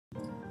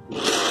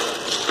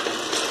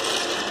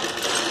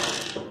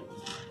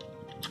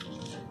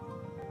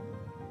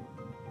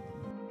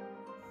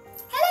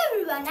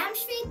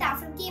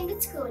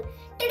school.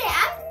 Today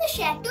I'm going to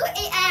share two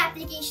AI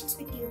applications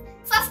with you.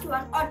 First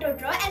one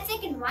Autodraw and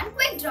second one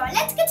Quickdraw.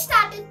 Let's get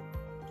started.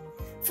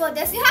 For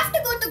this you have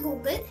to go to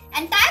Google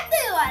and type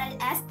the URL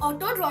as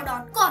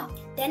autodraw.com.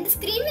 Then the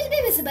screen will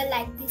be visible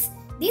like this.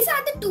 These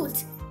are the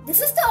tools.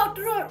 This is the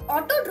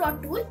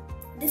Autodraw tool.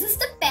 This is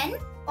the pen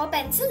or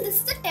pencil. This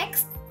is the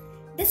text.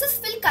 This is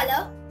fill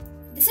color.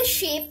 This is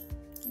shape.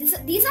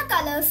 These are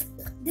colors.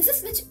 This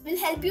is which will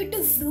help you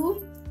to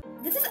zoom.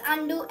 This is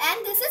undo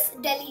and this is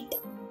delete.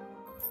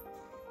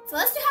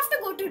 First you have to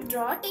go to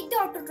draw, take the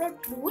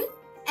Autodraw tool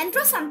and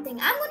draw something.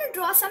 I'm going to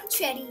draw some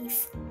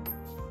cherries.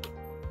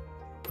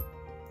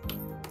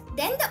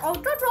 Then the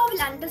Autodraw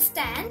will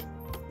understand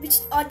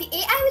the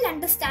AI will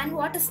understand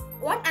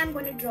what I'm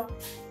going to draw.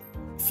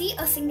 See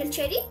a single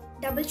cherry,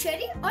 double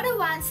cherry or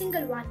a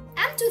single one.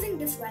 I'm choosing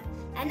this one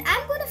and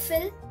I'm going to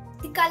fill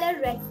the color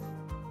red.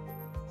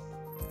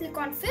 Click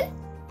on fill,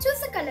 choose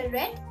the color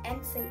red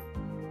and fill.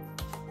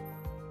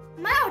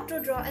 My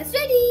Autodraw is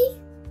ready.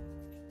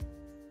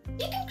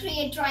 You can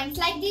create drawings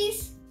like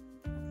these.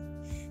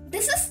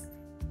 This is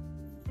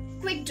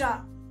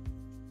Quickdraw.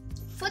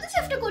 For this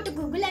you have to go to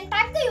Google and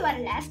type the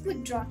URL as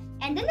Quickdraw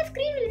and then the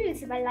screen will be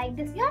visible like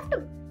this. You have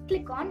to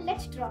click on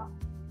Let's Draw.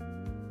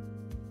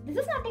 This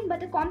is nothing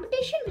but a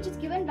competition which is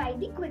given by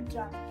the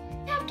Quickdraw.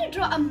 You have to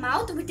draw a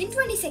mouth within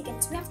 20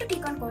 seconds. We have to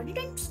click on coordinate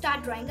and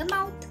start drawing a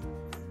mouth.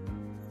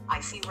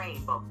 I see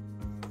rainbow,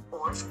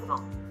 or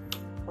squirrel,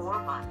 or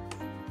bun.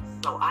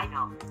 So I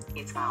know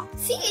it's mouth.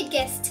 See, it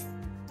guessed.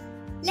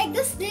 Like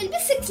this, there will be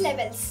 6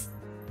 levels.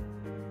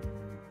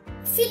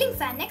 Ceiling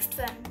fan, next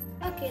one.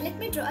 Okay, let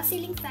me draw a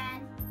ceiling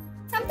fan.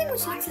 Something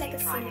which looks like a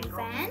ceiling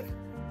fan.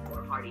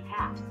 Or party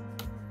hat,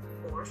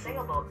 or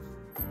sailboat,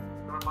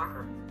 or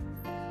marker.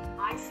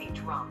 I see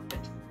trumpet,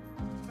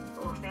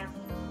 or fan.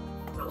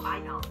 So I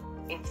know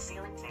it's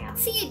ceiling fan.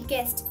 See, it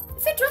guessed.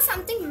 If I draw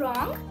something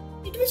wrong,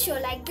 it will show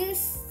like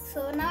this.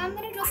 So now I'm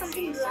going to draw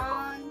something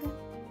wrong.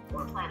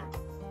 Or planet,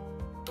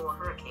 or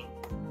hurricane,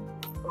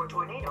 or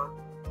tornado.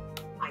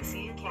 I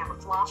see a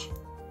camouflage.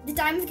 The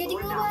time is getting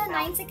over,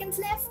 9 seconds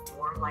left.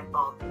 Or light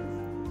bulb,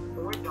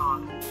 or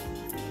dog.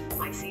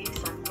 I see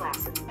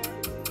sunglasses,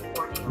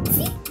 or nail.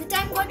 See, the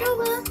time got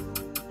over.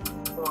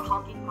 Or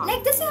honking pump.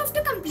 Like this you have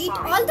to complete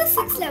all the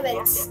 6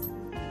 levels.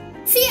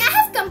 See,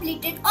 I have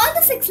completed all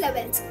the 6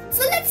 levels.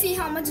 So let's see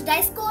how much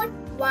I scored.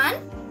 1,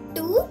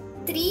 2,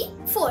 3,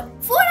 4.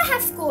 4 I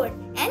have scored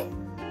and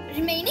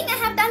remaining I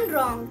have done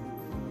wrong.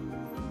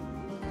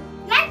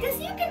 Like this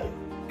you can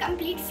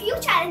complete few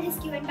challenges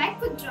given by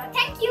Quickdraw.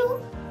 Thank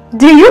you.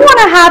 Do you want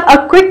to have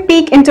a quick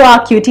peek into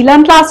our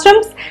QtLearn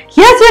classrooms?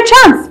 Here's your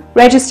chance.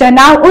 Register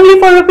now only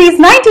for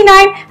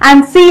 ₹99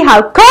 and see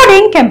how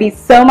coding can be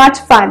so much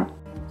fun.